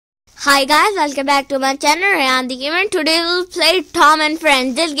Hi guys, welcome back to my channel. I am the gamer. Today we'll play Tom and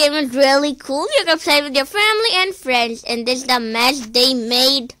Friends. This game is really cool. You can play with your family and friends. And this is the mess they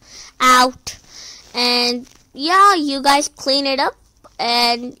made out. And yeah, you guys clean it up.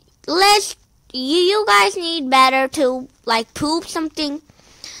 And you guys need better to like poop something.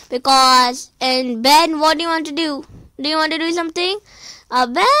 Because, and Ben, what do you want to do? Do you want to do something?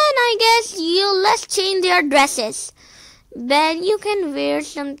 Ben, I guess let's change their dresses. Ben, you can wear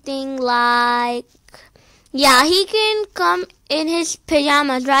something like, yeah, he can come in his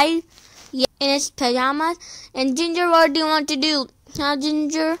pajamas, right? Yeah, in his pajamas. And Ginger, what do you want to do?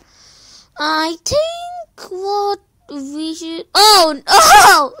 Ginger? I think what we should,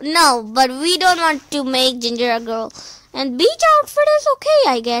 no, but we don't want to make Ginger a girl. And beach outfit is okay,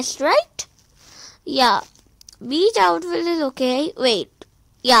 I guess, right? Yeah, beach outfit is okay. Wait,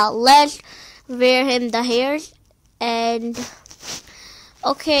 yeah, let's wear him the hairs. And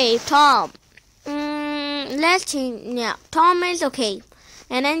okay, Tom. Let's change. Yeah, Tom is okay.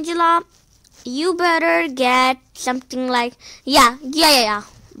 And Angela, you better get something like yeah.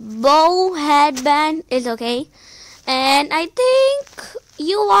 Bow headband is okay. And I think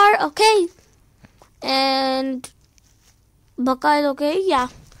you are okay. And Baka is okay. Yeah,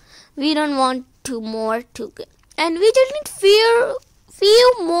 we don't want more to get. And we just need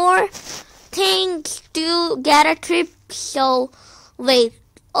few more things to get a trip. So wait,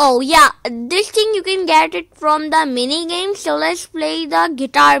 oh yeah, this thing you can get it from the mini game. So let's play the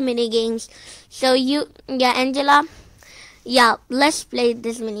guitar mini games. So Angela, yeah, let's play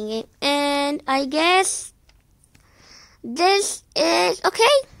this mini game. And I guess this is okay.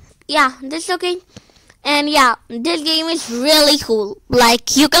 Yeah, this is okay. And yeah, this game is really cool.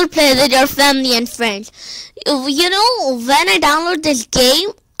 Like, you can play with your family and friends. You know, when I download this game,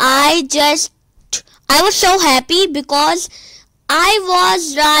 I was so happy because I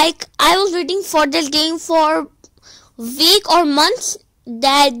was waiting for this game for week or months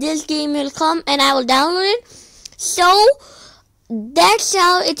that this game will come and I will download it. So that's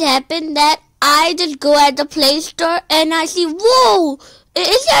how it happened, that I just go at the Play Store and I see, whoa,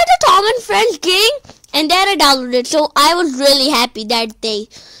 is that a Tom and Friends game? And then I downloaded it. So I was really happy that day.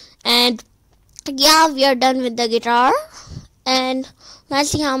 And yeah, we are done with the guitar. And let's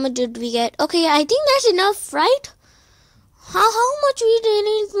see how much did we get. Okay, I think that's enough, right? How much we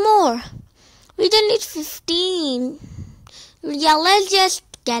need more? We don't need 15. Yeah, let's just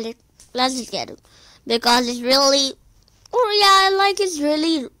get it. Let's just get it. Because it's really, it's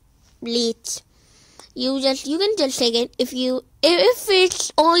really late. You can just take it if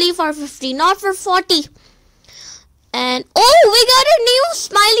it's only for 50, not for 40. And oh, we got a new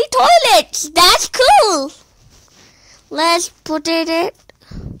smiley toilets. That's cool. Let's put it.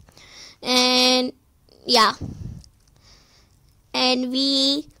 And yeah. And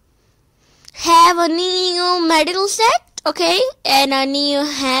we have a new medical set, okay? And a new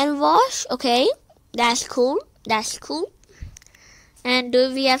hand wash, okay? That's cool. And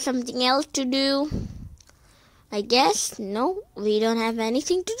do we have something else to do? I guess no, we don't have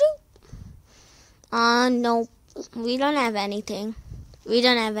anything to do. No, we don't have anything.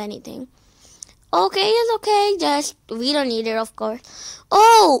 Okay, it's okay. Just we don't need it, of course.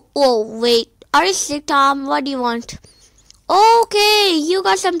 Oh, wait. Are you sick, Tom? What do you want? Okay, you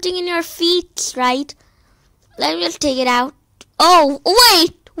got something in your feet, right? Let me just take it out. Oh,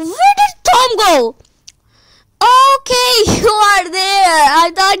 wait. Where did Tom go? Okay, you are there.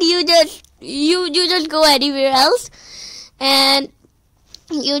 I thought you just go anywhere else. And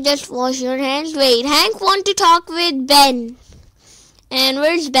you just wash your hands. Wait, Hank want to talk with Ben. And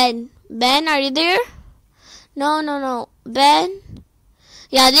where's Ben? Ben, are you there? No. Ben?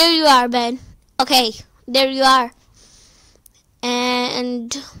 Yeah, there you are, Ben. Okay, there you are.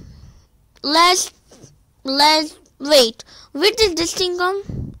 And let's wait. Where did this thing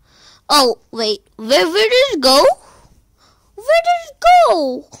come? Oh, wait. Where did it go?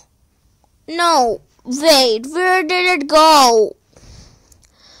 No, wait. Where did it go?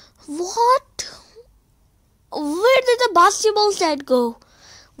 What? Where did the basketball set go?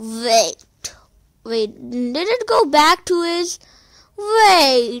 Wait. Did it go back to his?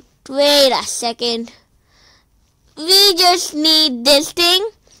 Wait a second. We just need this thing.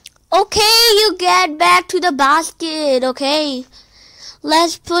 Okay, you get back to the basket, okay?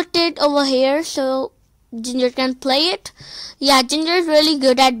 Let's put it over here so Ginger can play it. Yeah, Ginger is really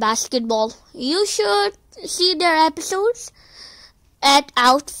good at basketball. You should see their episodes at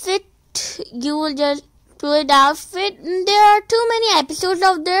Outfit. You will just put Outfit. There are too many episodes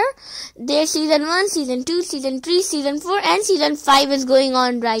out there. There's season 1, season 2, season 3, season 4, and season 5 is going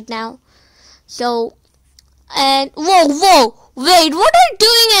on right now. So, and whoa, Wait, what are you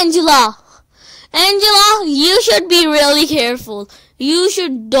doing, Angela? Angela, you should be really careful. You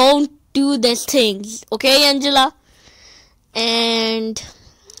should don't do these things. Okay, Angela? And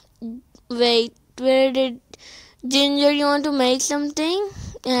wait, where did Ginger, you want to make something?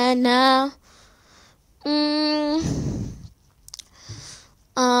 And now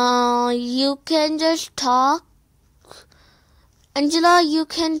you can just talk. Angela, you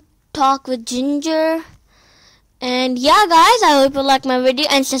can talk with Ginger. And yeah guys, I hope you like my video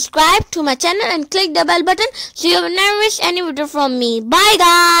and subscribe to my channel and click the bell button so you will never miss any video from me. Bye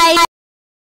guys.